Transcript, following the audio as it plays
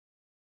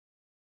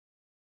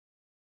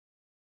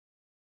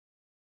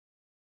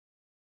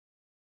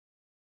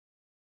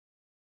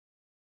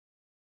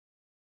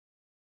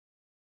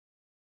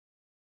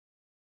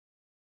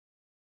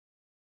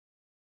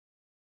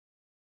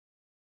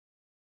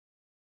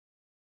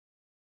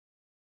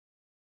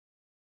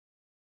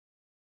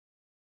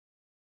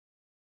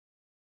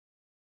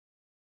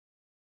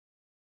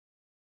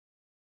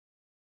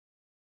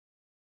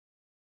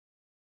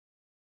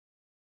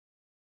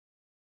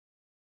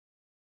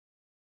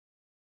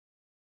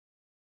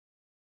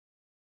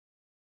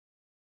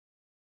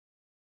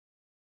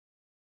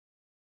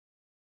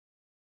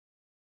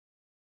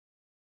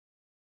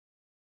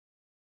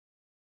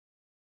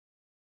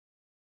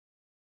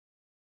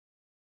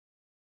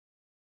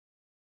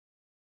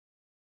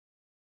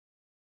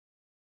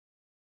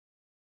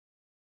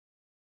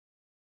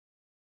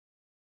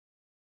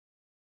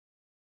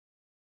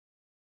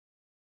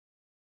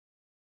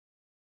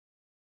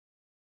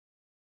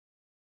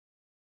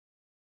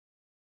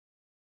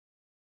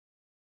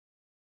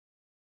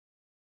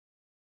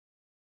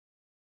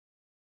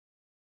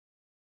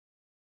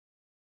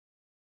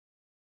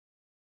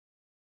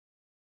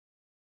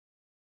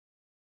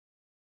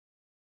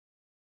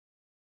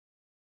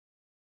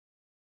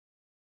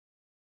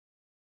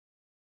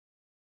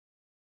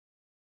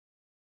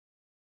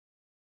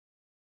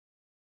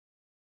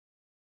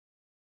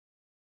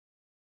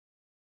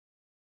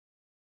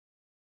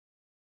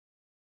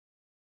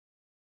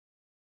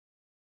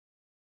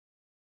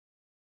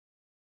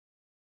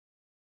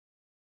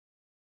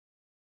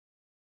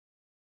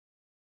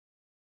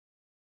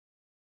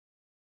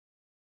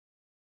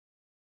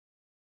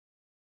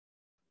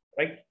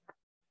right?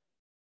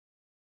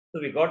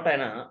 So we got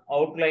an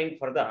outline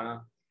for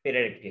the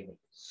periodic table.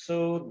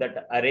 So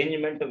that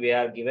arrangement we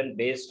are given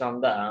based on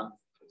the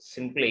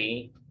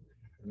simply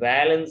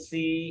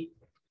valency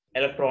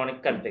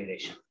electronic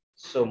configuration.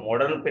 So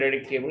modern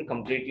periodic table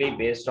completely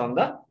based on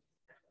the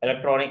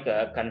electronic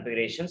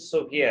configuration.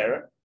 So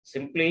here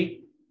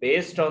simply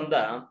based on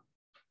the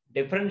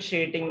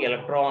differentiating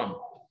electron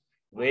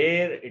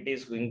where it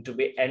is going to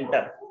be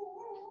enter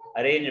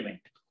arrangement.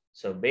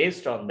 So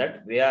based on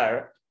that we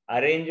are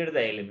arranged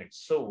the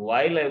elements. So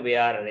while we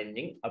are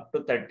arranging up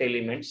to 30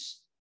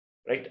 elements,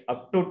 right,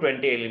 up to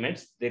 20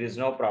 elements, there is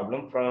no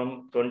problem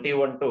from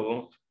 21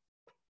 to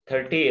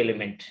 30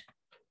 element,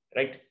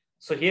 right?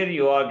 So here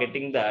you are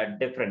getting the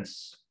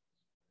difference,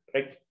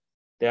 right?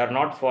 They are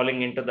not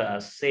falling into the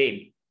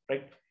same,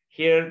 right?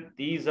 Here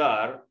these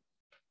are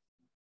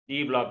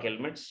D block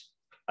elements,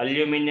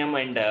 aluminum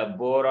and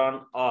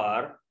boron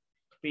are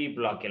P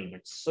block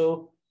elements.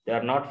 So they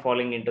are not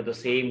falling into the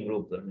same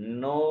group,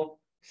 no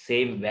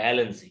same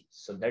valency.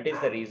 So that is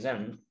the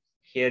reason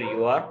here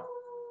you are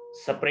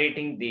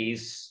separating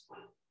these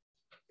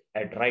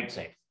at right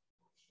side.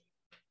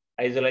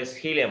 Isolate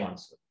helium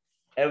also.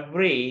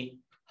 Every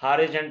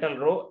horizontal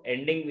row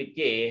ending with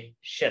a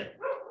shell.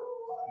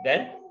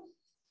 Then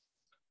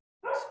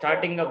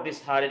starting of this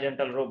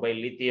horizontal row by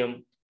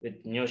lithium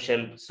with new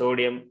shell,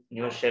 sodium,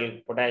 new shell,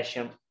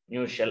 potassium,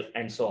 new shell,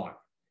 and so on.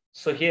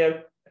 So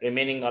here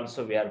remaining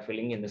also we are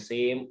filling in the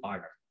same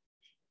order.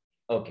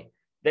 Okay.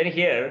 Then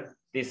here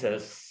this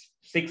is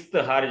sixth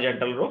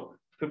horizontal row,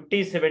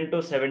 57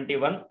 to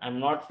 71. I'm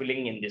not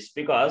filling in this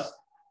because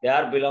they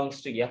are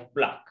belongs to F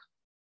block,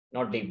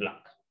 not D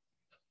block.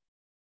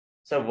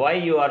 So why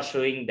you are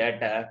showing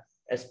that,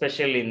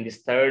 especially in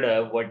this third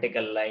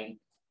vertical line?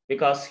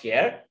 Because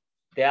here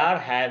they are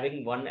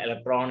having one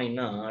electron in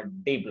a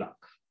D block.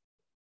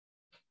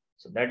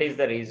 So that is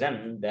the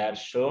reason they are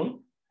shown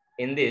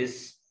in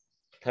this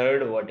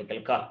third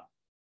vertical column,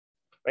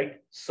 right?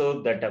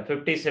 So that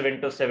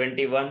 57 to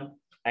 71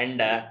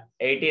 and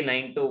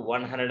 89 to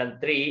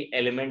 103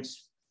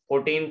 elements,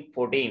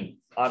 14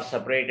 are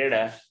separated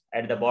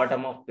at the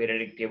bottom of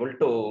periodic table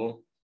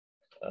to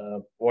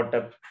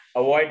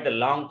avoid the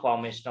long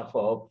formation of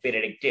a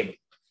periodic table,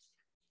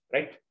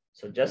 right?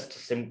 So just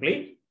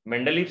simply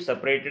Mendeleev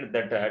separated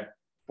that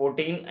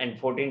 14 and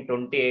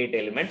 28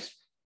 elements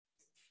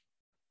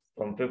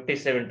from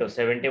 57 to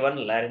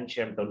 71,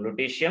 laryngium to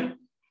lutetium,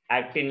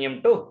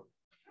 actinium to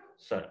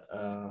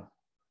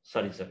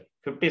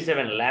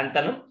 57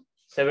 lanthanum,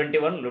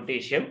 71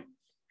 lutetium,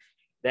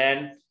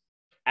 then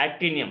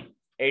actinium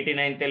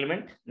 89th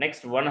element,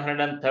 next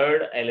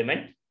 103rd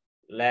element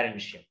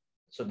laryngium.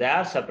 So they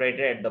are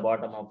separated at the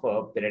bottom of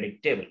a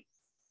periodic table.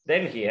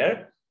 Then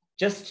here,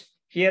 just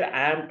here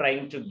I am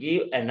trying to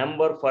give a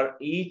number for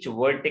each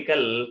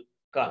vertical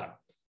column.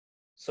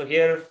 So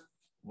here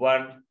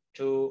 1,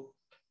 2,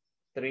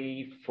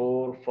 3,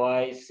 4,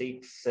 5,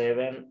 6,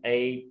 7,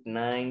 8,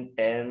 9,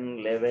 10,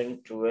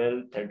 11,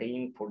 12,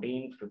 13,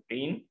 14,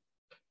 15,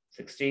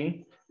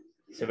 16,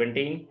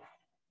 17,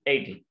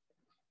 18.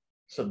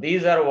 So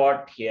these are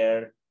what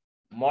here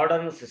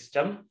modern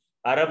system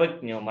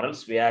Arabic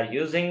numerals we are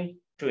using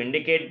to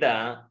indicate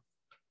the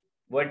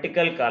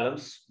vertical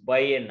columns by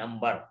a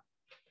number.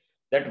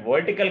 That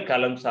vertical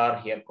columns are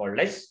here called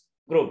as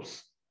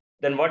groups.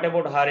 Then what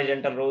about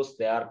horizontal rows?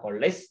 They are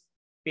called as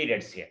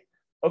periods here.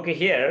 Okay,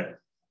 here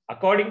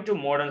according to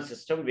modern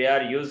system we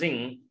are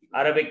using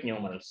Arabic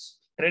numerals.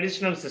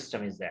 Traditional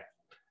system is there.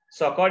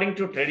 So according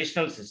to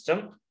traditional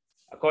system,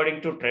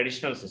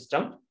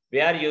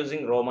 we are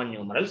using Roman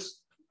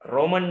numerals.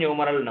 Roman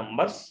numeral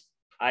numbers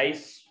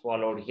is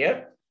followed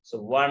here. So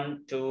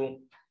 1, 2,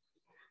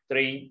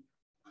 3,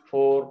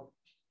 4,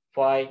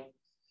 5,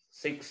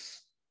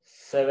 6,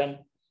 7,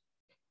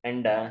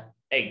 and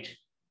 8.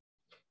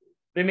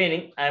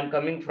 Remaining, I am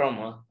coming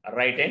from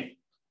right end.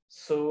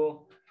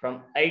 So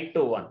from 8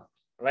 to 1,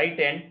 right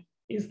end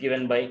is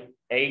given by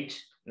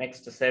 8,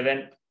 next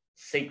 7,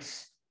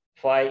 6,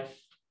 5,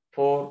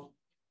 4,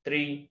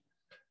 3,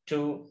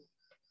 2,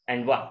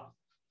 and 1.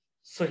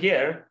 So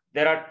here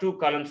there are 2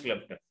 columns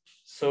left.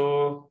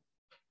 So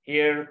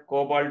here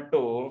cobalt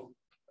to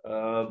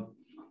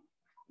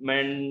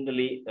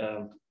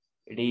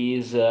it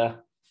is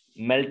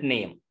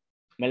meltnerium,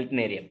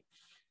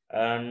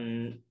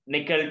 and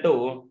nickel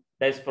to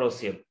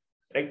dysprosium,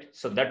 right?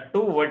 So that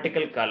 2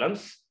 vertical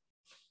columns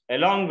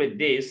along with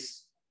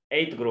this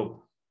 8th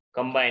group,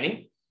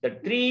 combining the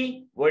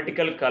 3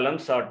 vertical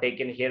columns are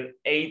taken here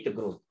 8th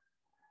group,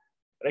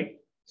 right?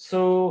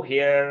 So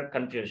here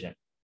confusion,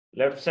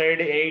 left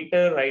side 8,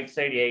 right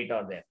side 8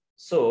 are there.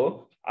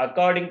 So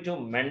according to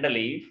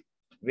Mendeleev,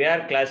 we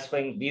are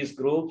classifying these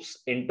groups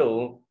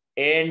into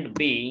A and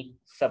B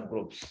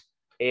subgroups.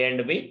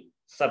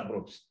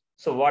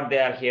 So what they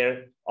are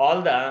here,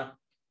 all the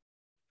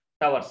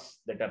towers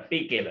that are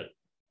peak level,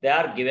 they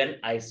are given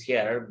as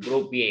here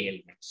group A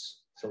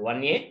elements. So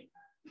 1A,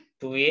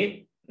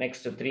 2A,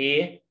 next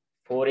 3A,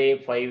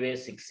 4A, 5A,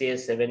 6A,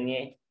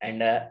 7A,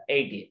 and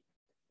 8A.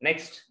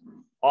 Next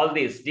all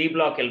these D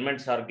block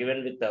elements are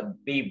given with a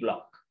B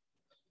block,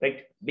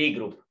 right? B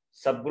group,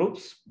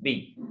 subgroups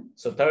B.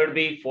 So third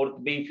B,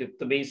 fourth B,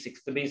 fifth B,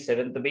 sixth B,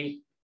 seventh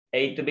B,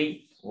 eighth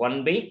B,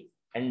 1B,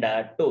 and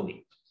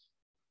 2B.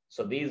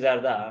 So these are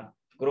the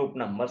group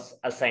numbers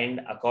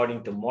assigned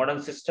according to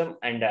modern system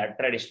and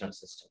traditional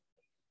system.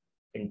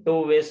 In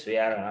two ways we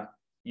are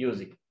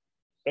using,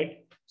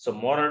 right? So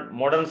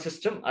modern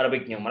system,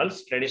 Arabic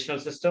numerals, traditional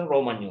system,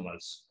 Roman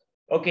numerals.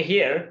 Okay,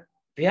 here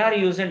we are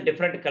using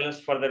different colors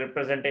for the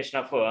representation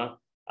of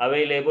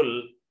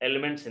available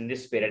elements in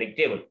this periodic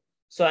table.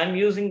 So I'm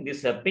using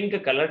this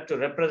pink color to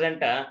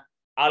represent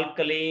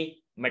alkali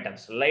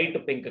metals,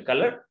 light pink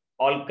color,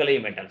 alkali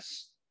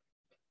metals.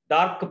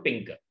 Dark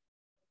pink,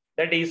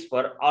 that is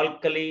for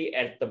alkali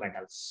earth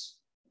metals.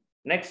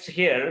 Next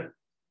here,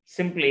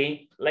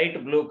 simply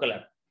light blue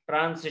color,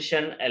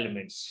 transition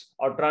elements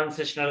or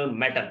transitional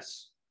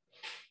metals.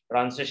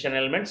 Transition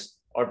elements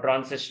or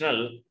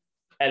transitional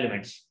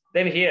elements.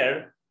 Then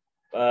here,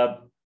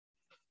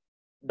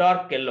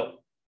 dark yellow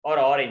or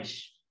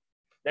orange,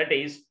 that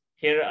is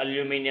here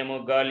aluminum,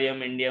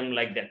 gallium, indium,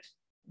 like that.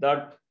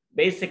 The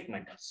basic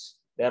metals.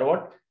 They are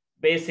what?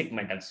 Basic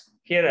metals.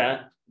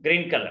 Here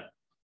green color,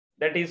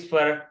 that is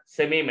for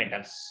semi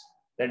metals.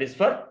 That is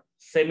for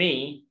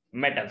semi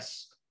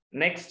metals.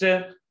 Next,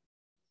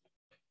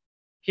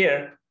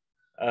 here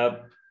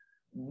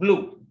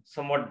blue,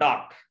 somewhat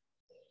dark.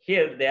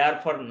 Here they are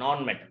for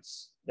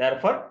non-metals. They are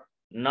for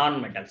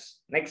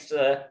non-metals. Next,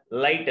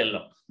 light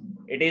yellow.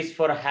 It is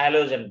for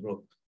halogen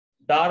group.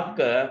 Dark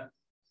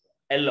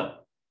yellow.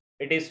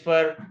 It is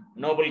for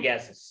noble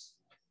gases,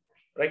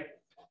 right?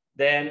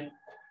 Then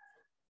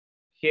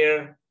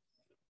here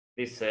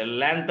this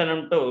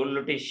lanthanum to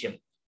lutetium,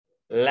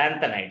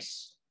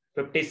 lanthanides,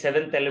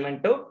 57th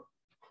element to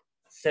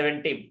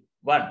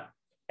 71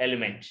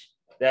 element.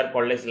 They are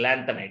called as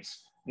lanthanides.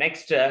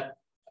 Next,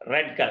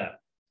 red color,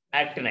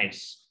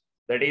 actinides.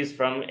 That is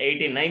from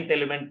 89th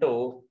element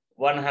to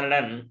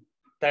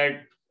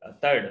 103rd,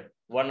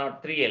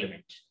 103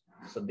 element.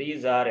 So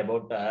these are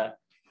about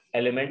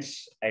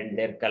elements and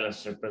their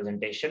colors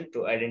representation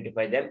to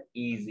identify them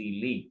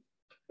easily,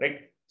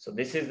 right? So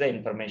this is the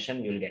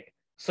information you'll get.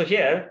 So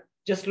here,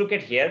 just look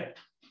at here.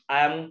 I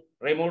am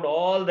removed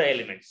all the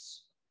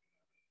elements.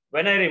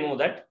 When I remove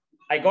that,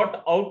 I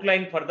got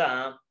outline for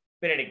the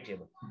periodic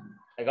table.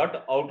 I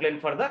got outline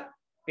for the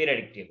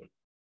periodic table.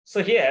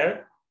 So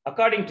here,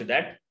 according to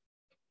that,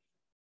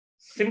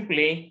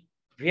 simply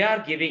we are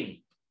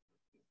giving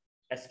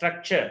a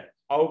structure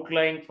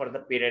outline for the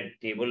periodic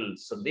table.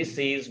 So this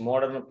is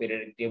modern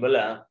periodic table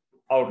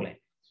outline.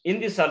 In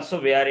this also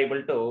we are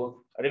able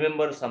to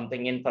remember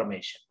something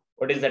information.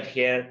 What is that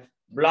here?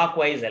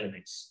 Blockwise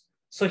elements.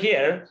 So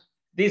here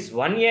these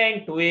 1A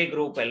and 2A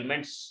group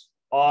elements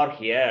are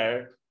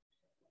here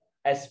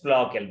S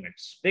block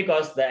elements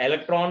because the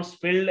electrons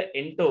filled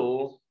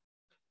into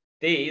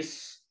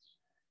this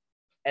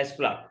S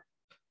block,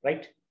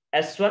 right?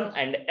 S1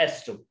 and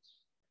S2.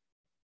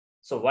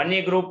 So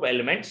 1A group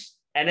elements,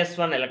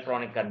 NS1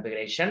 electronic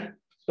configuration,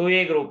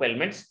 2A group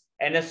elements,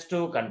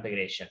 NS2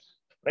 configuration,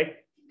 right?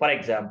 For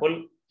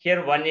example,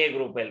 here 1A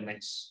group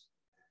elements,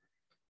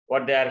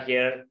 what they are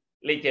here,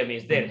 lithium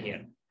is there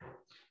here.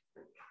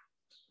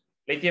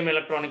 Lithium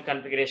electronic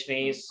configuration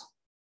is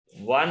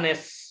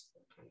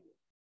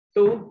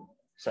 1s2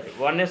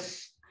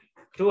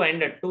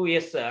 and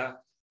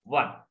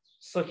 2s1.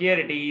 So here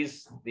it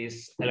is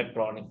this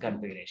electronic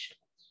configuration.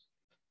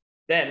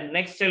 Then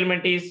next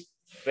element is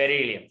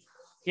beryllium.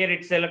 Here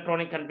its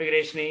electronic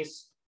configuration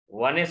is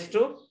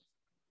 1s2,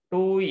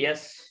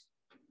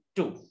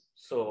 2s2.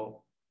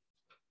 So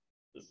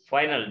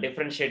final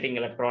differentiating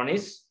electron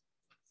is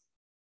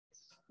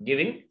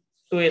giving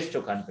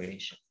 2s2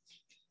 configuration.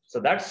 So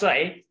that's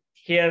why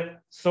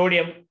here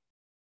sodium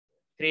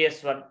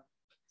 3s1,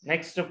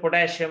 next to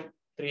potassium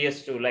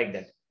 3s2, like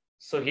that.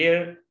 So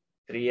here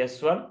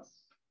 3s1,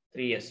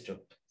 3s2.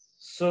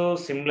 So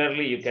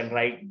similarly, you can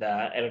write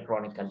the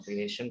electronic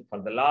configuration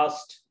for the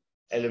last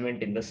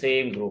element in the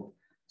same group.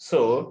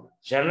 So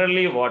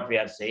generally what we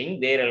are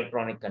saying, their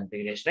electronic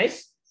configuration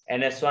is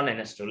NS1,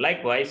 NS2.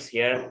 Likewise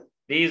here,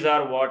 these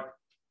are what?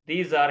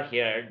 These are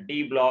here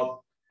D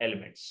block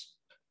elements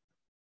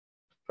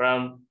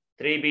from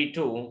 3B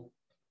to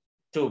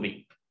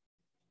 2B.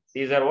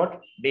 These are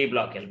what? D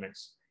block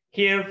elements.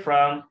 Here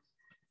from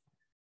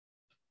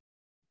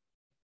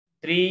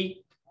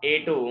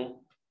 3A to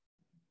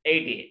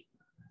 8A.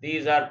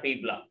 These are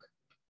P block.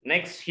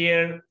 Next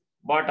here,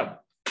 bottom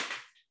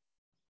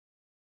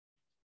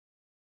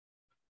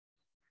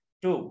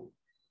 2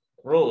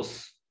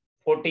 rows,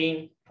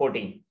 14,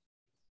 14.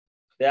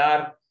 They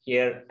are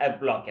here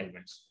F block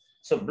elements.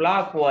 So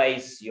block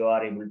wise, you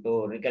are able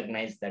to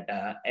recognize that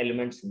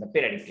elements in the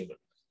periodic table.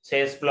 So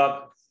S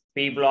block,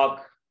 P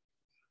block,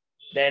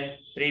 then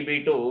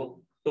 3B to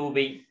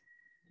 2B,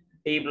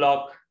 T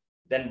block,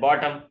 then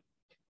bottom,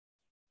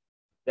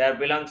 there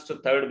belongs to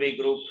third B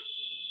group,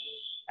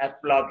 F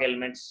block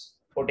elements,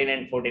 14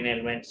 and 14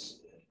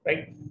 elements,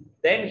 right?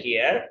 Then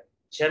here,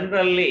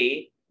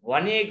 generally,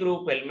 1A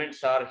group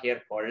elements are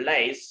here called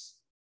as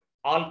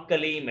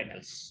alkali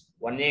metals.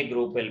 1A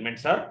group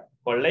elements are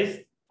called as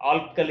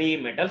alkali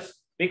metals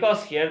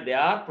because here they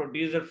are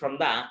produced from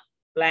the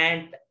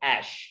plant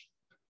ash.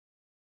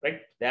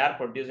 Right? They are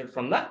produced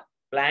from the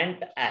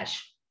plant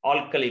ash,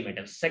 alkali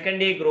metals.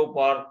 Second A group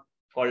are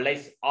called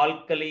as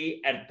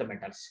alkali earth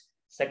metals.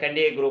 Second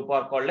A group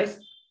are called as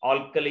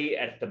alkali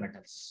earth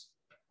metals.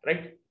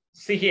 Right?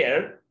 See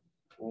here,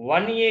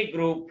 1A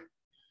group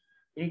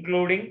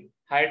including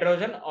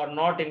hydrogen or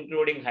not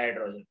including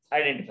hydrogen.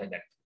 Identify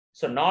that.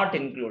 So not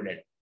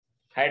included.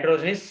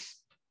 Hydrogen is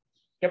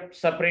kept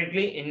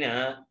separately in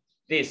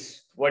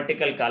this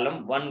vertical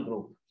column, one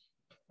group,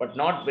 but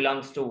not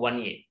belongs to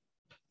 1A.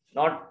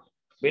 Not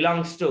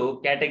belongs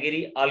to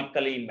category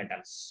alkali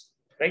metals,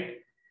 right?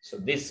 So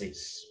this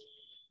is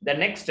the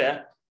next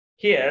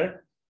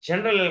here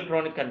general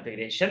electronic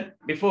configuration.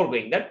 Before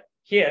going that,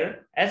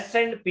 here S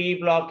and P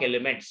block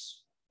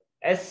elements,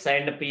 S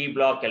and P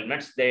block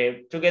elements,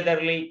 they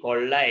togetherly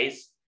called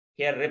as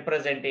here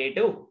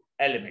representative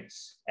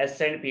elements. S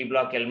and P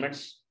block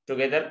elements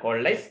together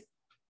called as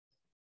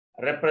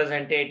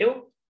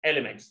representative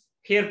elements.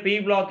 Here P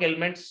block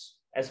elements,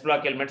 S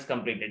block elements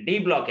completed. D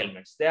block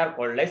elements, they are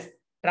called as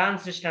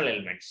transitional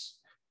elements.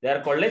 They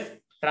are called as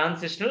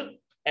transitional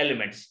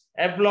elements.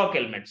 F block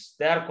elements,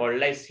 they are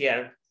called as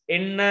here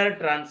inner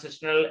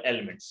transitional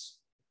elements.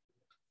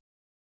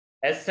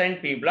 S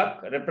and P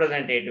block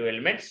representative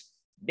elements.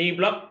 D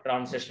block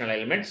transitional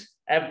elements.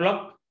 F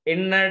block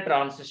inner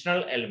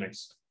transitional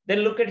elements. Then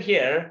look at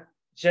here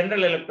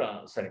general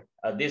electron.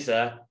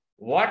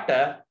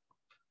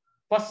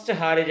 First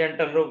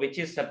horizontal row which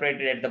is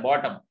separated at the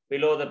bottom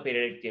below the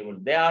periodic table.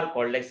 They are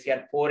called as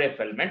here 4F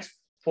elements.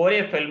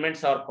 4F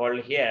elements are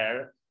called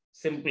here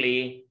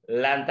simply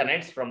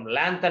lanthanides, from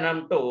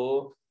lanthanum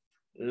to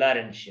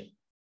lawrencium.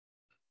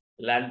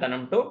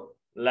 Lanthanum to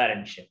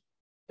lawrencium.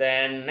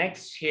 Then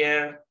next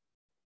here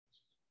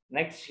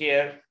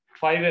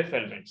 5F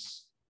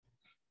elements.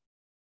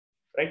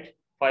 Right?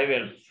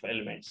 5F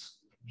elements.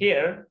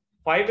 Here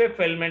 5F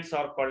elements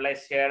are called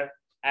as here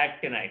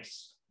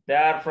actinides. They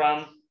are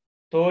from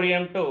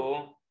thorium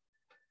to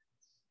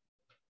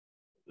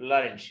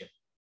lawrencium.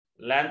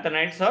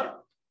 Lanthanides are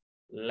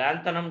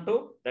lanthanum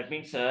to, that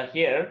means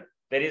here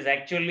there is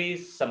actually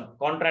some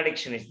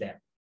contradiction is there.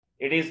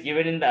 It is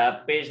given in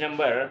the page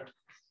number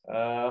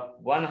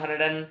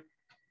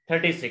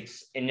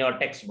 136 in your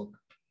textbook.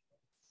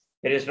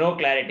 There is no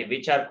clarity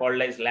which are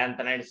called as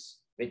lanthanides,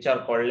 which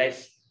are called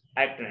as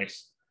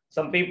actinides.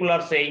 Some people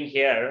are saying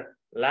here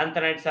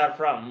lanthanides are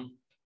from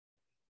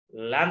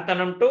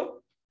lanthanum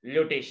to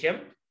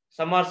lutetium.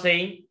 Some are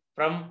saying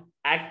from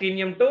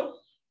actinium to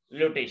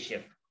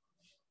lutetium.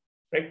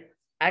 Right?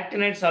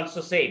 Actinides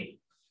also same.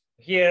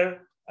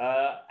 Here,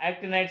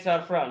 actinides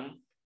are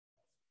from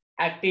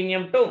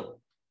actinium to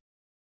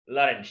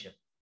lawrencium.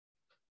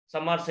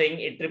 Some are saying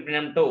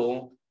ytterbium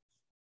to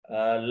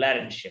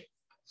lawrencium.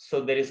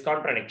 So there is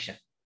contradiction,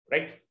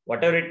 right?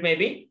 Whatever it may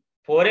be,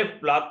 4F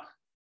block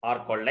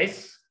are called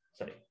as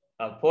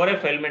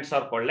 4F elements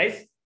are called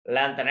as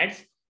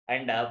lanthanides,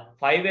 and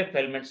 5F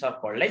elements are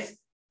called as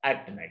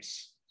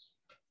actinides.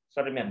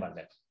 So remember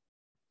that.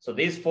 So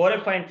these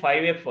 4F and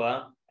 5F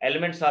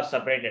elements are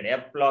separated.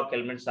 F block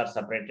elements are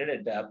separated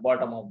at the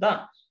bottom of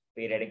the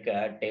periodic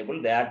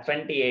table. There are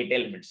 28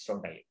 elements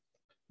totally.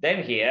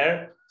 Then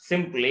here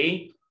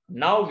simply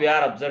now we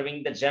are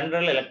observing the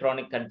general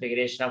electronic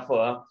configuration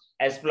of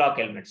S block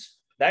elements.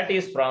 That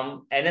is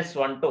from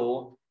NS1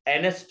 to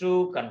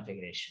NS2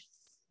 configuration.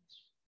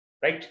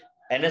 Right?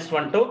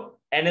 NS1 to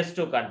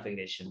NS2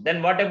 configuration.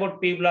 Then what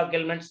about P block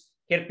elements?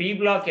 Here P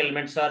block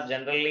elements are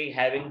generally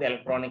having the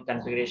electronic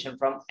configuration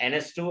from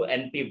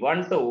NS2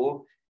 NP1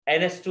 to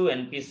NS2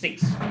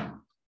 NP6.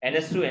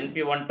 NS2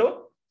 NP1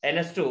 to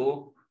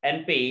NS2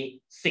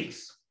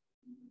 NP6.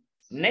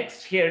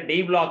 Next here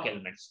D block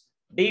elements.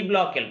 D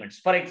block elements.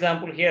 For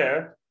example,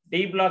 here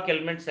D block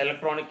elements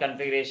electronic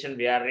configuration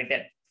we are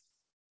written.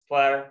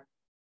 For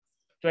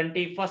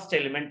 21st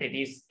element it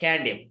is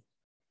scandium.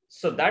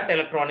 So that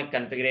electronic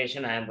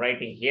configuration I am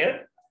writing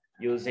here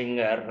using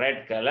a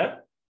red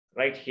color.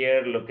 Right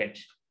here, look at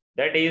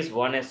that is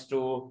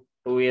 1s2,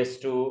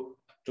 2s2,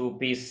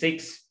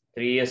 2p6,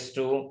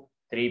 3s2,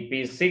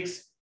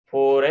 3p6,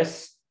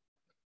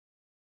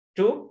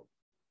 4s2,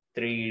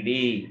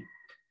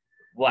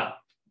 3d1.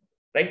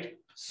 Right?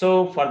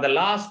 So for the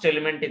last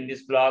element in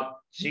this block,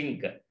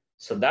 zinc.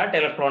 So that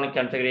electronic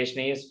configuration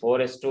is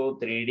 4s2,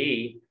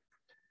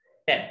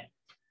 3d10.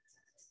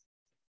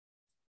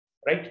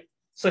 Right?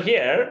 So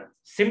here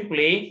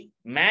simply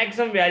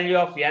maximum value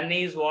of n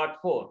is what?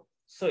 4.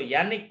 So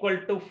n equal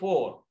to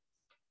 4,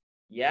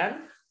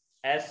 n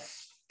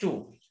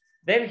s2.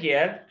 Then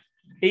here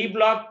D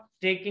block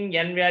taking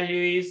n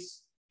value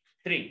is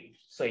 3.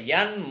 So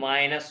n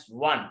minus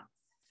 1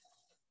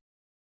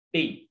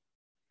 D.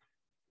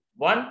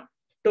 1,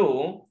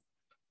 2,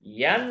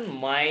 n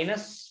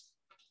minus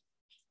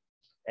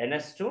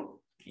ns2,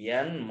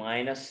 n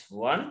minus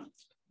 1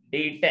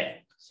 D10.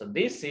 So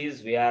this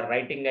is we are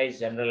writing as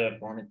general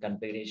electronic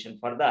configuration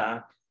for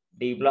the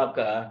D block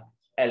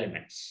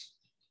elements.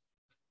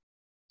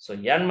 So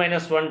n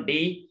minus 1 d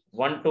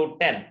 1 to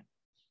 10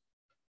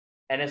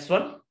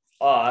 ns1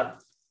 or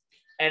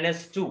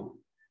ns2.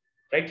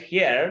 Right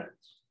here,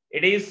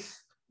 it is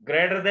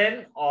greater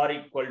than or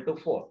equal to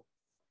 4.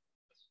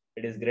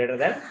 It is greater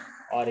than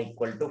or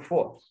equal to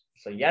 4.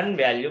 So n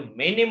value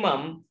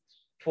minimum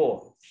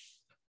 4.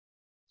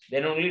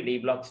 Then only D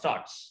block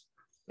starts.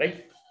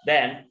 Right?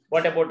 Then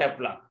what about F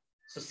block?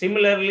 So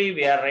similarly,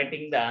 we are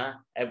writing the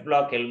F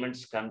block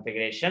elements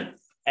configuration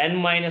n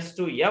minus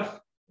 2 F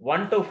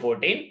 1 to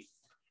 14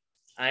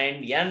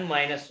 and n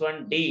minus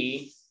 1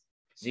 D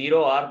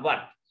 0 or 1.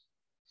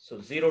 So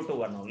 0 to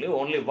 1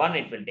 only 1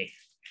 it will take.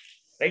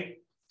 Right?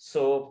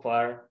 So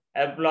for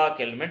F block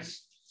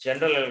elements,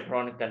 general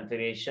electronic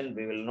configuration,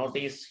 we will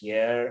notice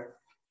here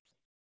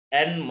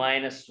n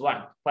minus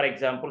 1. For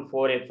example,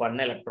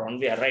 4F1 electron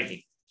we are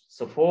writing.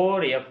 So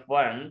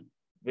 4F1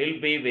 will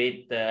be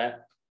with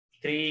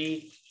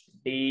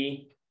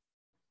 3D,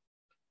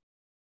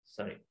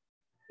 sorry,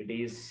 it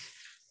is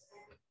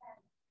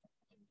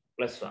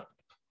plus 1,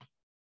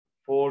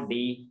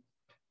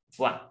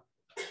 4D1,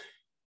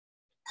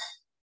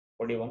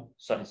 41,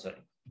 sorry.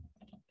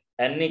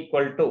 N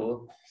equal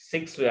to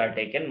 6 we are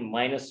taken,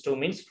 minus 2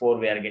 means 4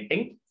 we are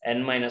getting,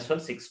 n minus 1,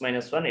 6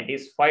 minus 1, it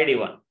is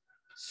 5D1.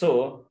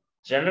 So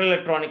general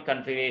electronic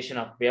configuration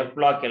of F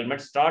block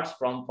element starts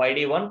from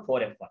 5D1,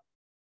 4F1.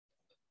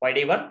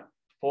 5D1,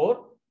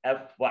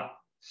 4F1.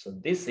 So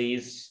this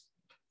is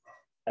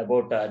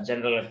about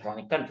general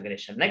electronic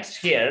configuration. Next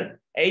here,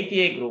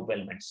 8A group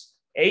elements.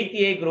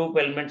 8A group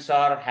elements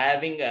are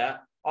having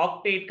a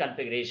octet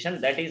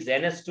configuration, that is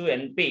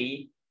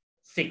NS2NP6.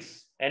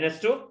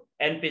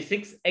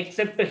 NS2NP6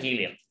 except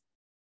helium.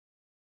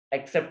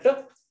 Except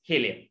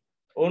helium.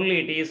 Only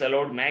it is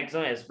allowed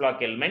maximum S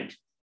block element.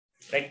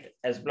 Right?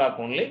 S block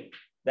only.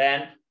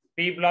 Then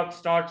P block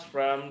starts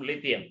from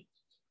lithium.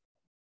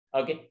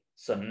 Okay.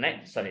 So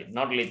next, sorry,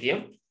 not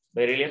lithium,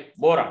 beryllium,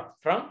 boron,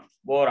 from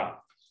boron.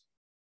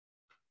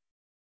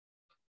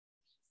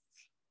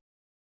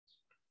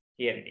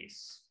 Here it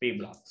is. P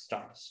block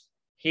starts.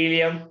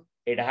 Helium,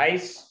 it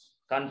has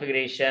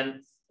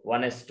configuration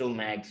 1s2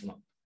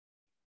 maximum.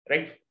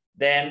 Right?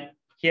 Then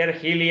here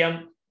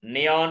helium,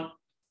 neon,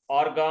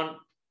 argon,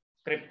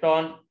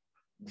 krypton,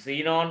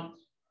 xenon,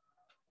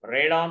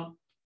 radon,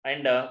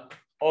 and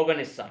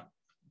organism.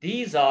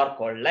 These are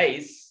called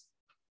as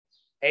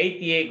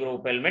 8A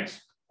group elements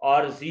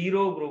or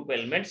 0 group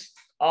elements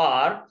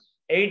or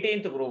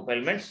 18th group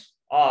elements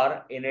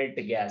or inert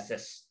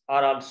gases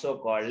are also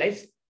called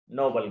as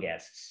noble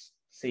gases.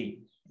 See,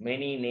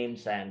 many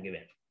names I am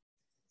given.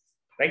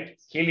 Right?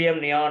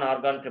 Helium, neon,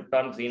 argon,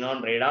 krypton,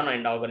 xenon, radon,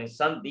 and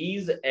organism.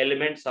 These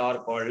elements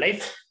are called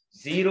as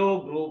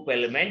 0 group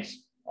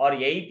elements or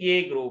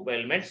 8A group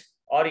elements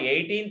or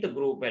 18th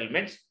group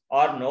elements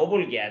or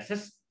noble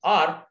gases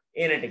or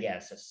inert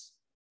gases.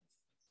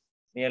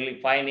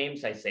 Nearly 5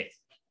 names I say.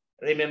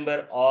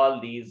 Remember all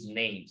these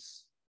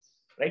names.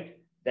 Right?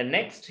 The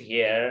next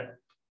here,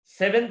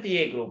 7th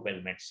A group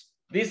elements.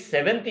 These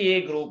 7th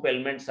A group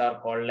elements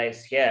are called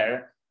as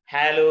here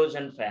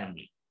halogen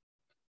family.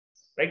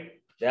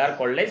 Right? They are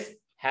called as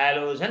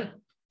halogen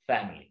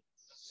family.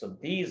 So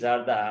these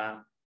are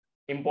the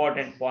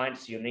important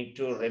points you need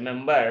to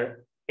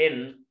remember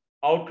in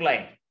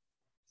outline.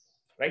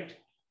 Right?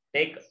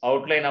 Take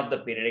outline of the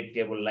periodic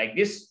table like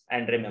this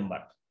and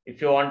remember. If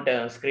you want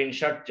a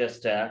screenshot,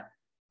 just have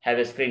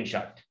a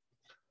screenshot.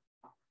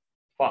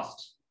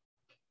 Fast.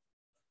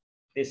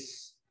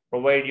 This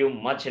provide you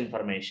much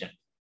information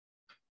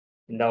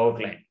in the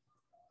outline.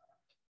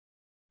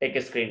 Take a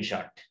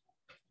screenshot.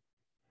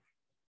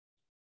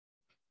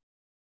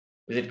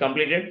 Is it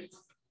completed?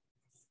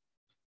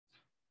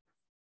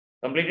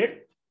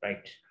 Completed?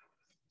 Right.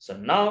 So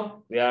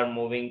now we are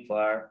moving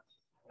for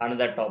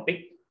another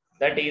topic,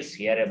 that is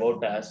here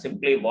about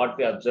simply what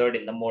we observed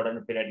in the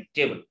modern periodic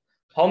table.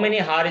 How many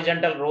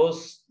horizontal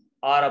rows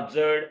are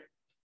observed?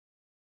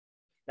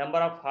 Number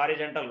of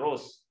horizontal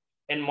rows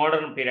in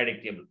modern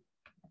periodic table.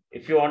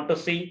 If you want to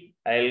see,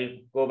 I'll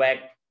go back.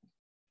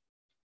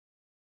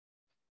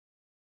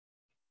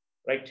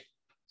 Right.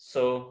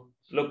 So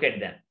look at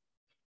them.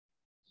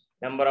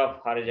 Number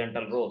of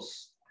horizontal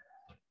rows.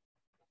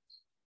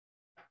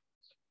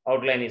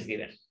 Outline is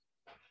given.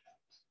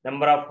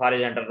 Number of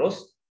horizontal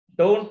rows.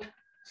 Don't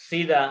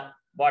see the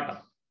bottom.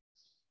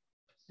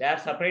 They are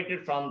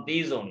separated from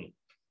these only.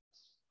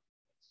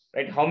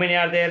 Right? How many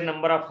are there?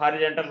 Number of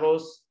horizontal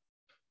rows?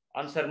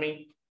 Answer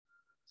me.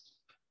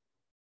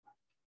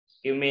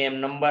 Give me a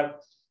number.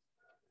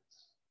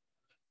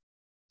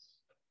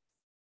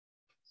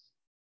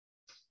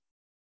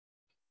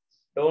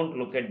 Don't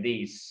look at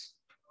these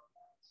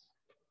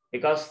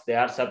because they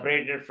are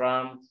separated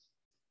from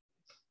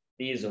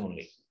these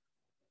only.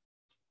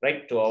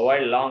 Right? To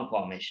avoid long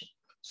formation.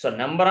 So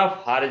number of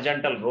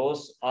horizontal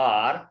rows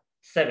are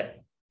 7.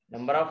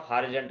 Number of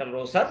horizontal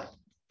rows are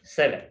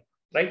 7.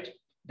 Right?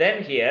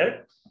 Then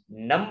here,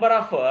 number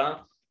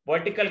of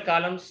vertical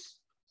columns.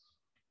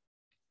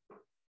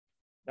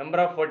 Number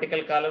of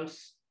vertical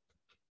columns.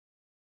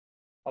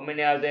 How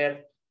many are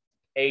there?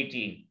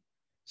 18.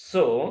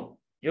 So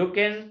You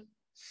can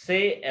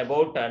say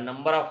about a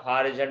number of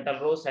horizontal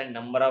rows and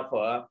number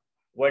of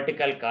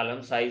vertical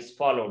columns is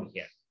followed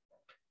here.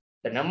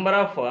 The number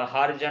of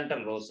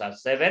horizontal rows are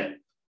 7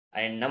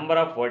 and number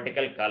of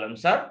vertical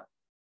columns are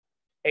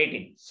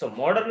 18. So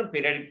modern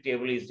periodic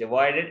table is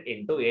divided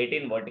into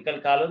 18 vertical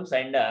columns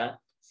and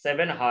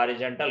 7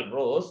 horizontal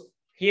rows.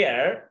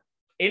 Here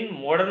in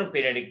modern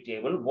periodic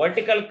table,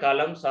 vertical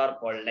columns are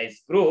called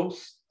as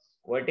groups.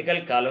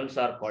 Vertical columns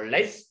are called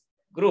as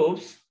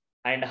groups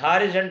and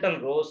horizontal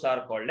rows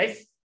are called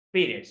as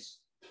periods.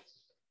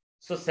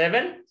 So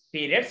 7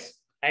 periods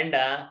and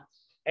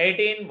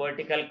 18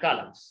 vertical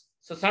columns.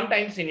 So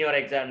sometimes in your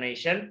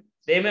examination,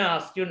 they may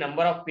ask you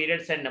number of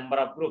periods and number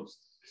of groups.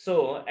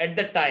 So at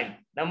the time,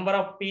 number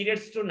of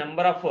periods to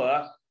number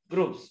of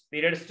groups,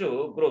 periods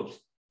to groups,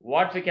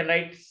 what we can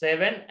write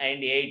 7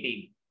 and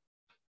 18,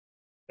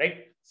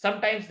 right?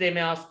 Sometimes they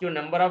may ask you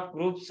number of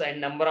groups and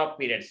number of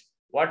periods.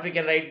 What we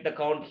can write the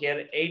count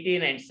here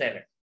 18 and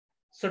 7.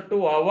 So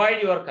to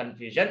avoid your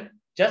confusion,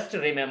 just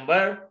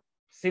remember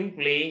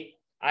simply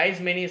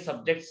as many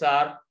subjects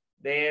are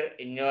there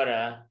in your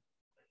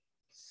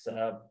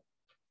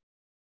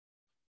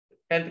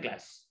 10th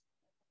class.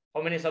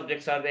 How many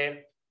subjects are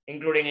there,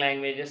 including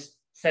languages?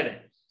 7.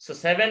 So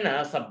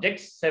 7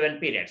 subjects, 7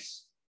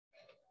 periods.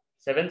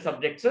 7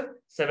 subjects,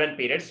 7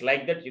 periods.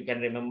 Like that you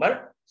can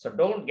remember. So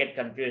don't get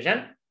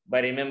confusion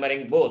by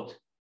remembering both.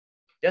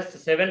 Just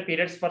 7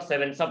 periods for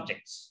 7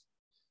 subjects.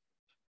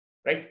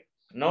 Right?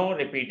 No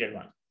repeated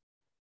one.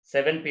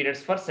 7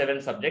 periods for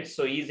 7 subjects.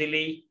 So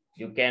easily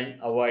you can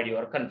avoid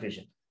your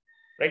confusion.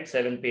 Right?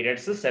 7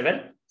 periods,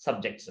 7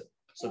 subjects.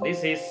 So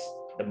this is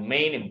the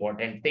main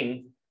important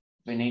thing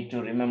we need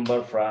to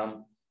remember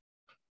from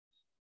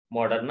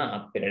modern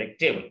periodic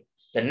table.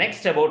 The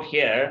next about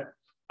here,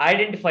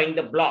 identifying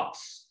the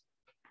blocks.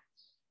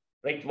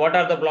 Right? What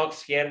are the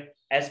blocks here?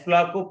 S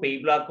block,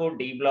 P block,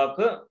 D block,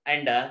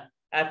 and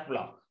F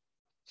block.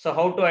 So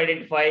how to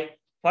identify?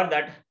 For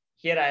that,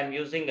 here I am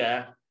using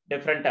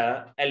different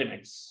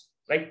elements.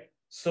 Right?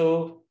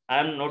 So I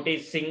am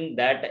noticing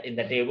that in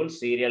the table,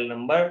 serial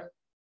number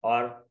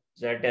or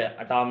that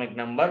atomic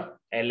number,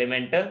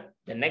 element.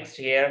 The next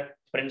here,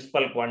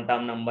 principal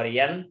quantum number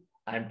n.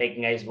 I am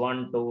taking as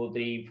 1, 2,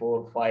 3,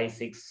 4, 5,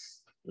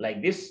 6,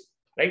 like this,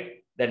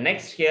 right? The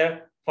next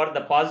here, for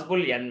the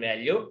possible n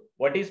value,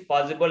 what is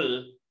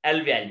possible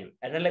L value?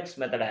 NLX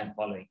method I am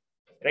following,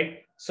 right?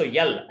 So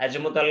L,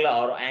 azimuthal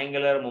or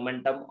angular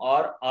momentum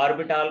or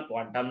orbital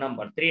quantum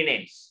number, 3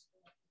 names,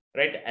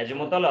 right?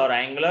 Azimuthal or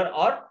angular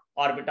or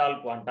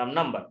orbital quantum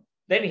number.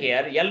 Then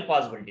here L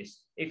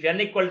possibilities. If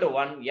n equal to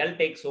 1, L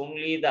takes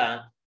only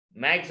the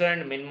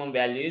maximum and minimum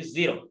value is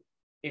 0.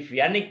 If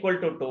n equal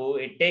to 2,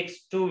 it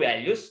takes 2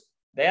 values.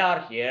 They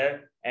are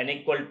here L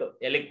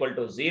equal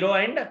to 0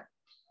 and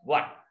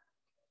 1.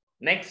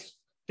 Next,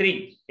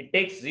 3, it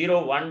takes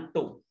 0, 1,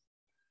 2.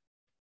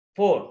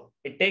 4,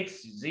 it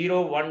takes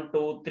 0, 1,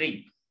 2,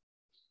 3.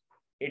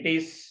 It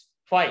is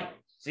 5,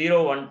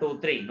 0, 1, 2,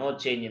 3. No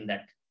change in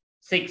that.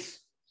 6,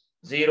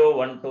 0,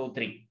 1, 2,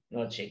 3.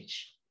 No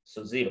change.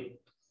 So 0.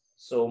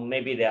 So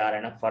maybe they are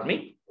enough for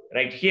me.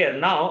 Right here,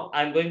 now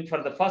I'm going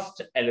for the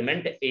first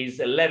element is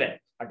 11,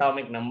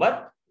 atomic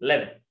number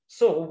 11.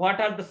 So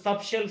what are the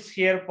subshells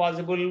here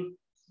possible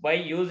by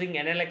using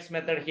NLX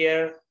method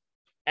here?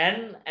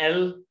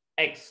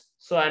 NLX.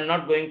 So I'm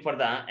not going for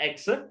the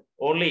X,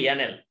 only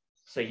NL.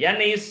 So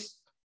N is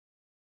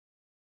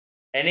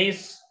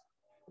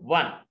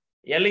 1.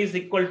 L is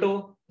equal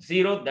to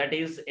 0. That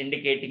is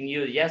indicating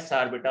you S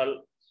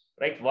orbital,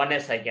 right?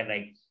 1s I can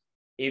write.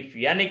 If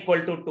N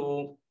equal to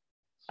 2,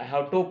 I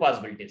have 2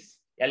 possibilities.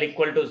 L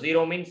equal to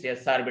 0 means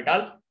S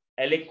orbital.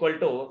 L equal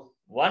to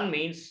 1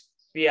 means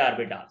P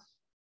orbital.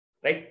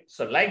 Right?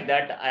 So like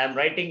that, I am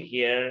writing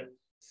here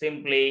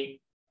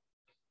simply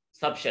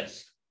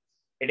subshells.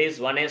 It is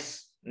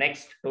 1s,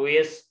 next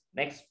 2s,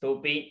 next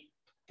 2p,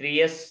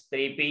 3s,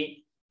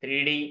 3p,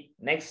 3d,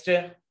 next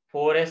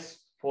 4s,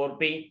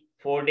 4p,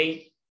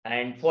 4d,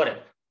 and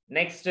 4f.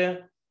 Next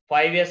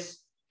 5s,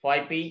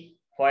 5p,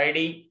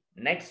 5d,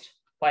 next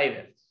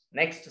 5f,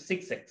 next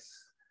 6x.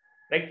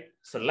 Right?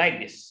 So like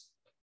this,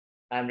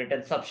 I am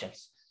written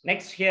subshells.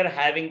 Next here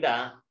having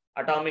the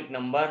atomic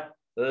number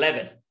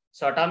 11.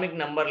 So atomic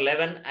number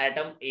 11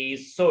 atom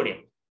is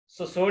sodium.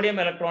 So sodium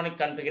electronic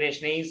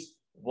configuration is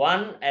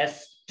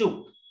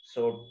 1s2.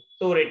 So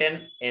 2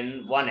 written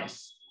in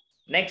 1s.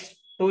 Next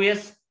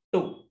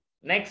 2s2.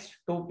 Next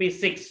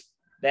 2p6.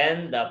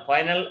 Then the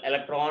final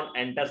electron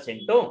enters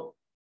into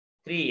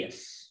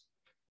 3s.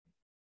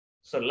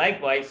 So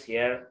likewise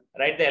here,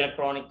 write the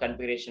electronic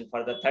configuration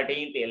for the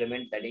 13th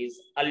element, that is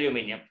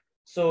aluminum.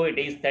 So it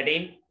is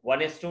 13,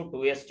 1s2,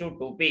 2s2,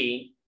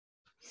 2p,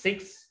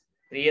 6,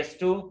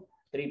 3s2,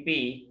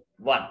 3p,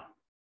 1.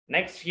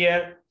 Next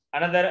here,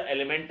 another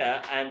element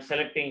I am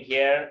selecting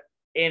here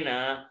in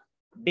a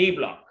D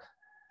block,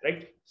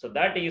 right? So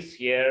that is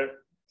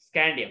here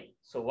scandium.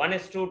 So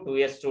 1s2,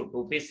 2s2,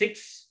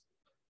 2p6,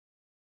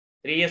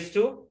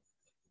 3s2,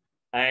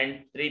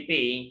 and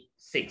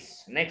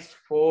 3p6. Next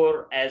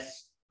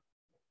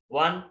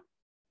 4s1,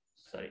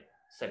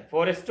 sorry,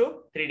 4s2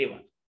 3d1.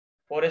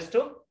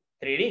 4s2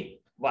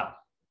 3d1.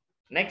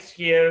 Next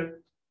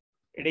here,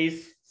 it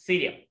is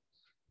cerium,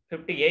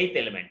 58th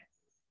element.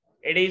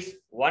 It is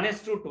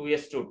 1s2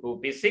 2s2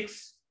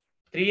 2p6,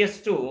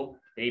 3s2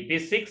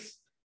 3p6,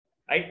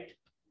 right?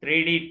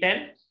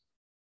 3d10,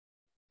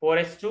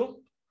 4s2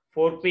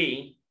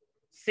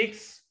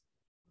 4p6,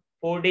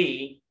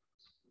 4d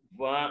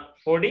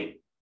 4d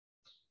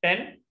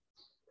 10,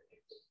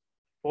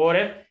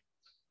 4f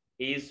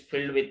is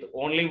filled with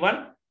only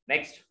one.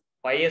 Next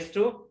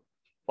 5s2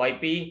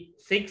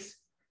 5p6,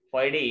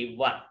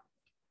 5d1,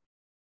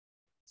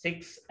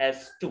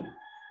 6s2.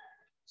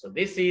 So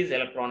this is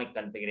electronic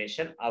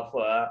configuration of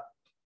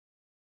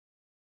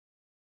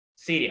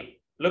cerium.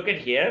 Look at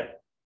here,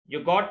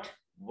 you got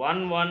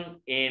 1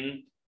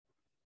 in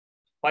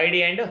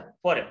 5d and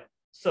 4f.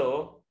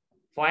 So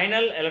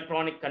final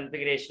electronic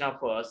configuration of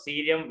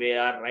cerium we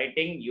are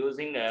writing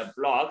using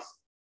blocks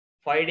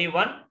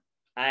 5d1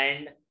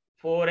 and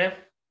 4f1.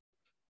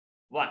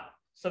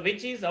 So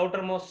which is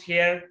outermost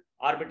here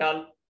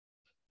orbital?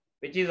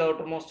 Which is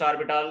outermost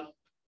orbital?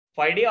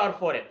 5d or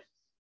 4f?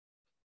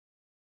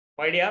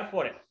 5d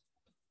or 4f?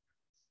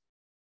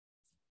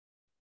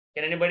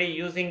 Can anybody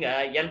using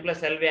n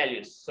plus L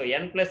values? So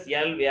n plus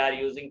L we are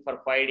using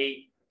for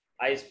 5d.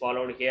 I is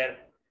followed here.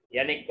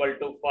 N equal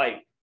to 5.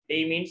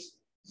 D means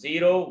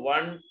 0,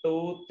 1,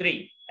 2,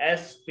 3.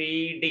 S,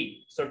 P,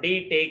 D. So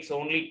D takes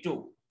only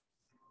 2.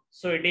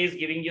 So it is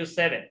giving you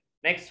 7.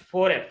 Next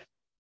 4F.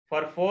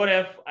 For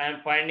 4F, I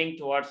am finding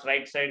towards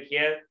right side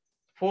here.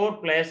 4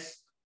 plus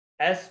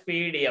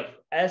SPDF.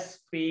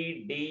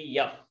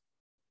 SPDF.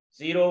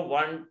 0,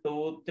 1,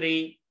 2,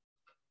 3.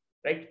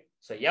 Right?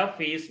 So F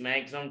is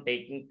maximum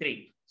taking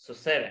 3. So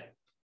 7.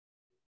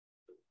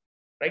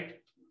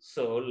 Right?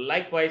 So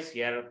likewise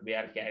here we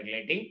are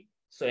calculating.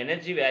 So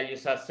energy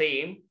values are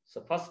same.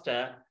 So first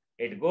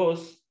it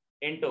goes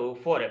into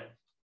 4F.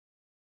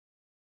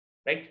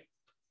 Right?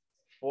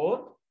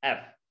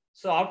 4F.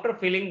 So after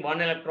filling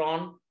 1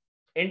 electron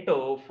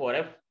into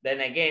 4F,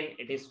 then again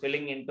it is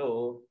filling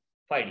into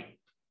 5D.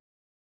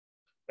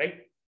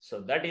 Right? So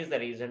that is the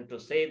reason to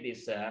say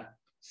this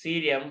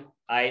cerium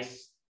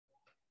is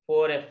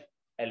 4F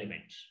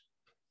element.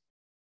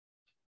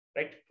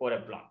 Right?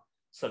 4F block.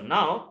 So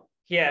now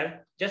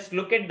here, just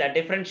look at the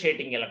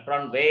differentiating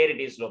electron where it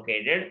is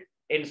located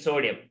in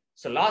sodium.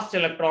 So last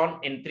electron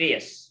in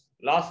 3s.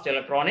 Last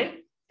electron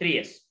in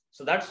 3s.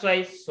 So that's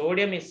why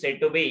sodium is said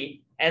to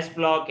be S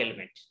block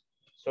element.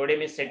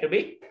 Sodium is said to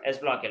be S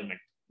block element.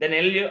 Then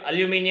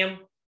aluminium,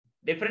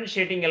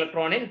 differentiating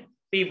electron in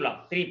P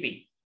block,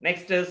 3p.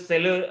 Next is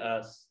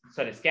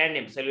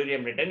scandium,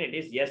 cellurium written. It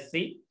is Sc,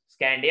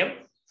 scandium.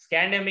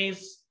 Scandium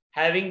is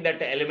having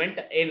that element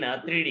in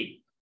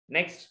 3D.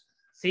 Next,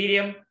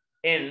 cerium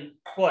in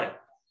 4.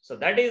 So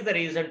that is the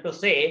reason to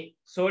say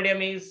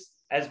sodium is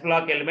S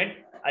block element,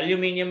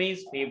 aluminium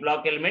is P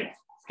block element,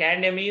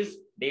 scandium is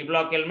D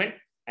block element,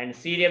 and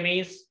cerium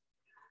is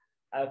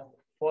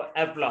for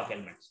F block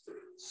elements.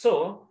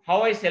 So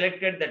how I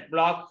selected that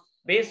block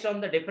based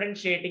on the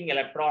differentiating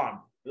electron,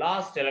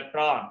 last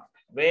electron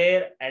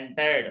where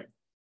entered.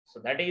 So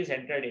that is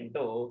entered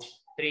into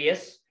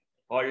 3s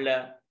called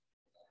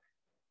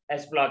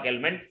S block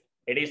element.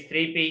 It is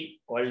 3p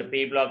called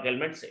P block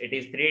elements. It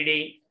is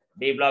 3d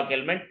D block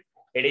element.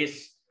 It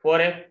is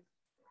 4f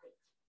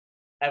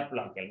F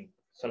block element.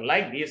 So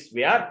like this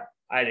we are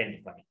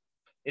identifying.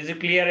 Is it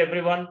clear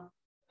everyone?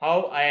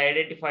 How I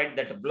identified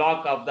that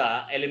block of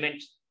the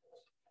element,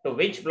 to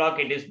which block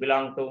it is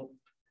belong to?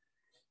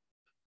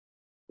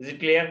 Is it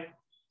clear?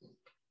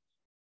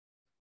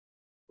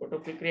 Go to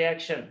quick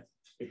reaction.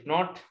 If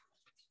not,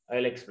 I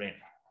will explain.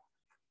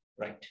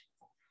 Right.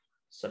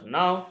 So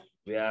now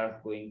we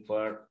are going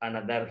for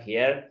another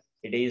here.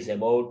 It is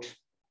about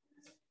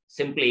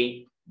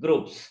simply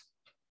groups.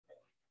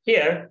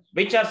 Here,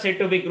 which are said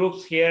to be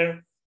groups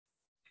here?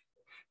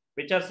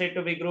 Which are said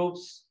to be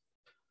groups?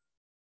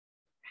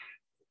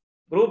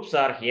 Groups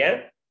are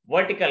here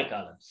vertical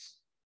columns,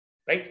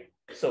 right?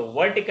 So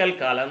vertical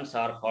columns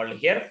are called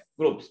here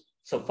groups.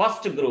 So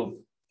first group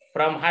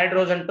from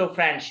hydrogen to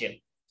francium.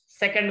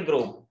 Second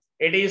group,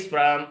 it is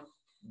from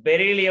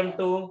beryllium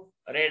to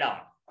radon.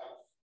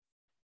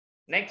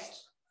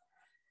 Next,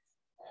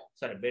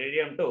 sorry,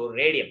 beryllium to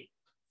radium,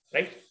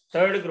 right?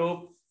 Third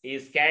group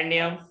is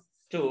scandium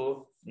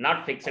to,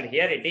 not fixed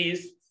here, it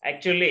is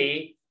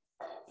actually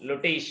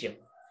lutetium,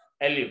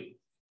 Lu,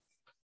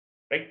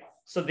 right?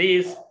 So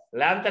these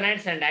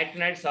lanthanides and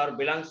actinides are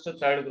belongs to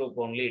third group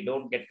only,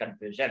 don't get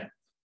confusion,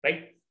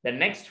 right? The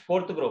next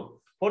fourth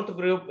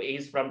group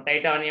is from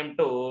titanium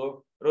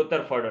to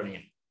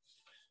rutherfordium.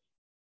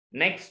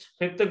 Next,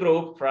 fifth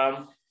group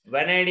from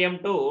vanadium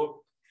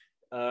to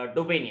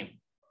dubinium.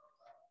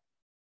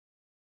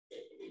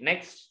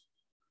 Next,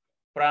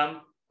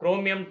 from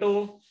chromium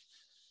to,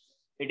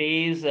 it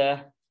is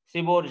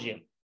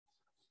seaborgium.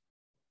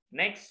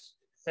 Next,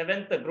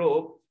 seventh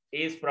group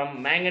is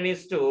from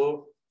manganese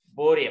to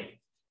borium.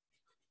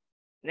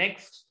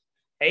 Next,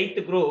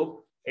 eighth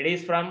group, it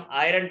is from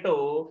iron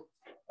to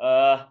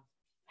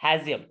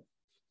hazium.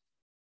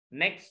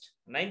 Next,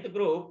 ninth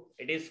group,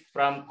 it is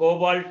from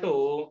cobalt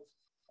to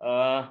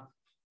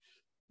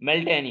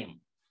meltanium.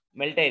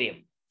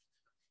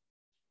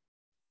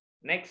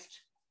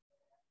 Next,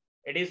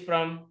 it is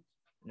from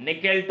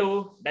nickel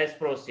to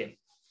dysprosium.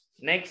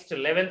 Next,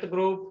 11th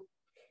group,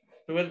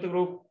 12th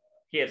group,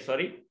 here,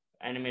 sorry,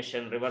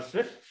 animation reversed.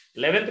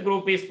 11th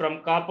group is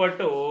from copper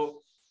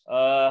to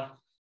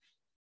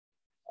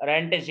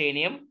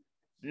rantagium.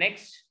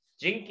 Next,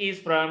 zinc is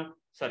from,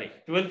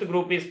 12th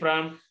group is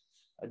from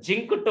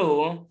zinc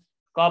to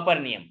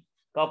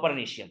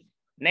copernicium.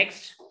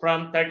 Next,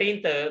 from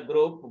 13th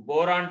group,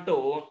 boron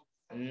to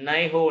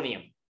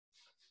nihonium.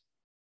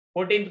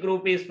 14th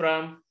group is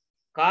from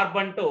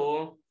carbon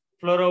to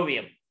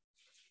fluorovium.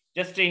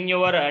 Just in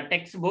your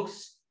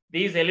textbooks,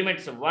 these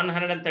elements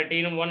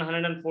 113,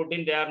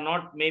 114, they are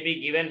not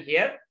maybe given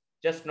here.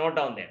 Just note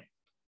down there.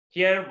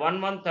 Here,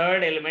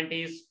 1/3 element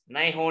is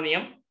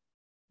nihonium,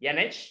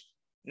 NH.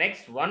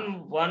 Next,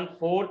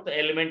 1/4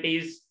 element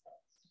is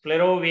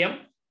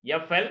fluorovium,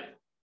 FL.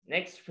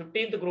 Next,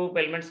 15th group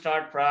element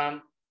start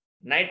from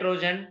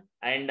nitrogen,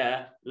 and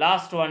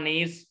last one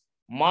is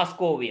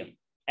moscovium,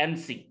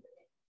 MC.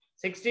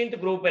 16th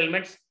group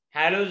elements,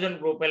 halogen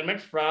group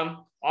elements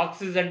from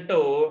oxygen to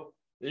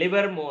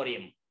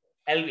livermorium,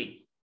 LV.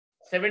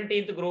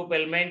 17th group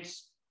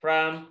elements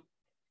from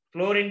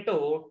fluorine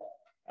to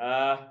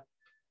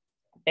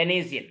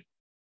tennesium.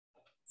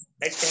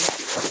 Right?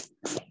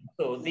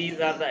 So these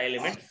are the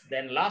elements.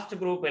 Then last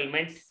group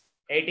elements,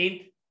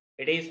 18th,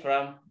 it is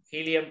from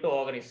helium to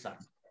oganesson.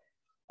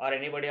 Or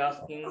anybody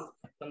asking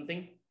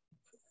something?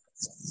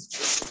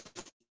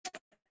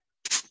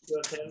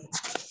 Yourself.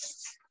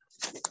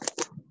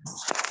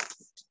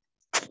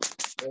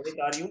 Rohit,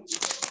 are you?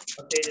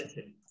 Or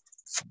Tejaswini?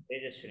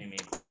 Tejaswini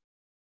maybe.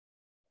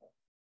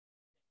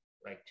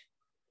 Right.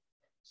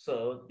 So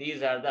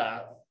these are the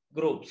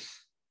groups.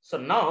 So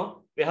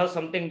now we have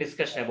something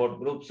discussion about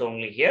groups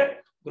only here.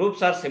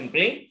 Groups are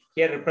simply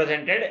here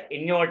represented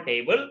in your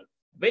table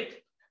with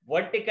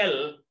vertical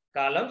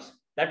columns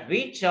that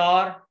which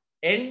are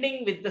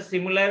ending with the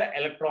similar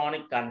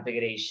electronic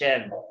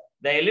configuration.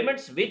 The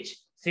elements which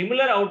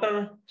similar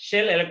outer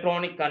shell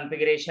electronic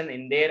configuration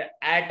in their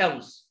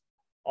atoms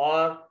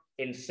or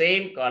in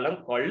same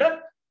column called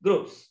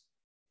groups.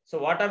 So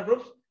what are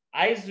groups?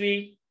 As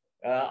we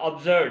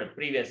observed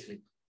previously,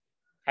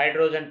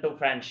 hydrogen to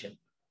francium,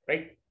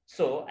 right?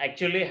 So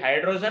actually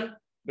hydrogen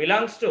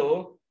belongs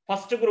to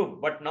first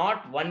group but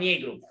not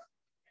 1A group,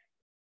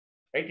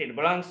 right? It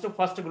belongs to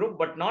first group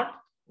but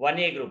not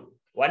 1A group.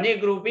 1A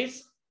group is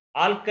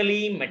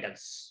alkali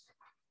metals,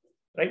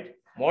 right?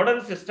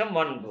 Modern system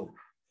 1 group,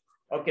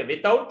 okay,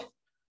 without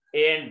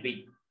A and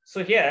B.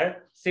 So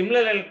here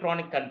similar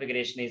electronic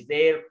configuration is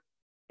there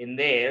in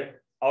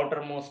their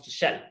outermost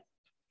shell,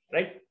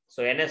 right?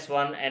 So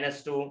NS1,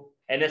 NS2,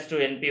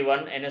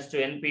 NS2NP1,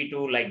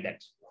 NS2NP2, like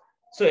that.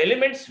 So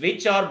elements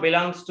which are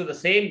belongs to the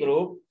same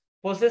group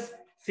possess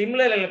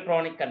similar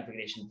electronic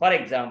configuration. For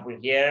example,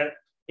 here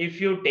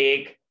if you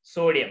take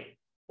sodium,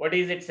 what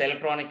is its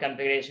electronic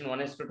configuration?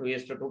 1s2,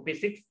 2s2,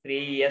 2p6,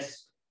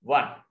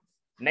 3s1.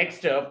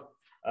 Next up,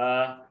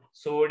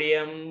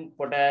 sodium,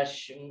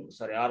 potassium,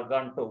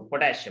 argon to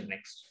potassium.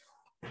 Next,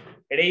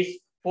 it is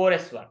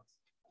 4s1.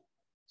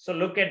 So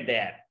look at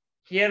there.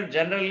 Here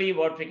generally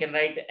what we can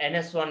write,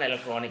 NS1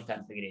 electronic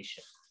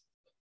configuration.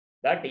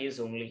 That is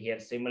only here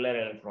similar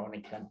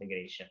electronic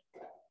configuration,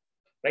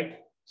 right?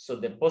 So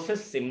they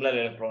possess similar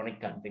electronic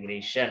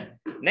configuration.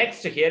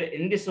 Next here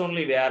in this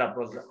only we are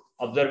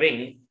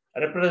observing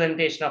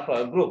representation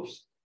of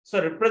groups.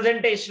 So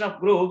representation of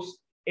groups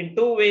in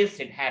 2 ways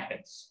it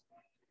happens.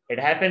 It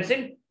happens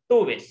in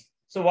 2 ways.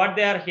 So what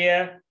they are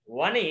here,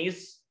 one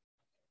is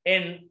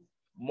in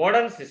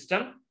modern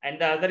system and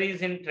the other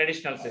is in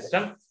traditional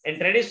system. In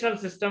traditional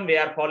system, we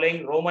are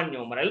following Roman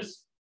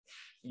numerals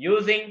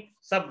using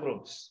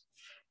subgroups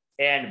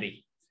A and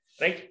B,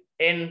 right?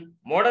 In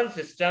modern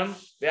system,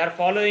 we are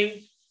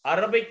following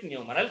Arabic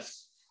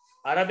numerals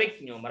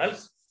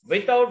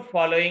without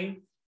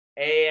following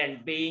A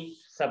and B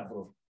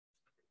subgroup,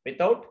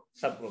 without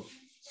subgroup.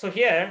 So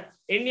here,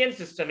 Indian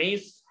system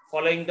is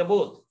following the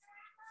both,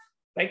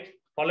 right?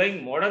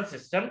 Following modern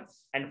system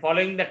and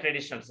following the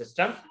traditional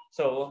system.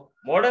 So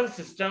modern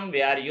system,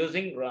 we are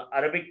using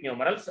Arabic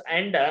numerals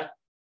and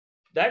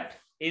that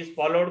is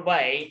followed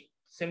by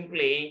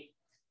simply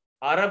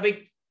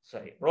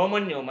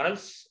Roman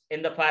numerals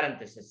in the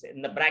parenthesis,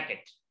 in the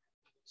bracket.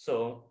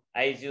 So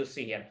as you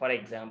see here, for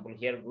example,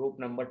 here group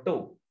number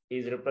 2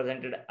 is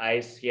represented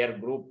as here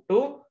group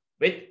 2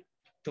 with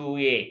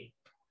 2A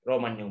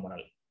Roman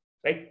numeral,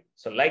 right?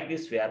 So like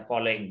this, we are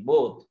following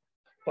both.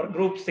 For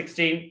group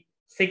 16,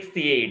 6th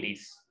A it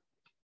is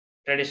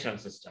traditional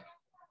system,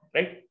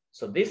 right?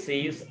 So this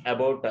is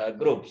about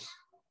groups.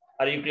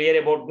 Are you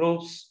clear about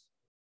groups?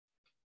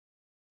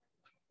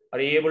 Are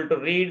you able to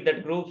read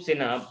that groups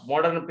in a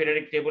modern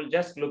periodic table,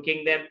 just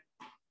looking them?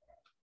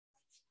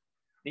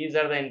 These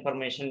are the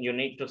information you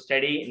need to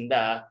study in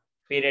the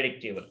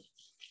periodic table,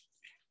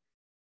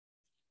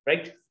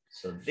 right?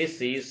 So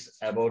this is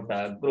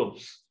about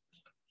groups,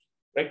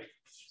 right?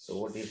 So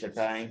what is the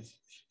time?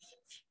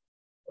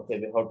 Okay,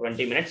 we have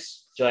 20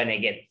 minutes. Join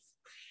again.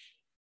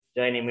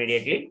 Join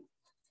immediately.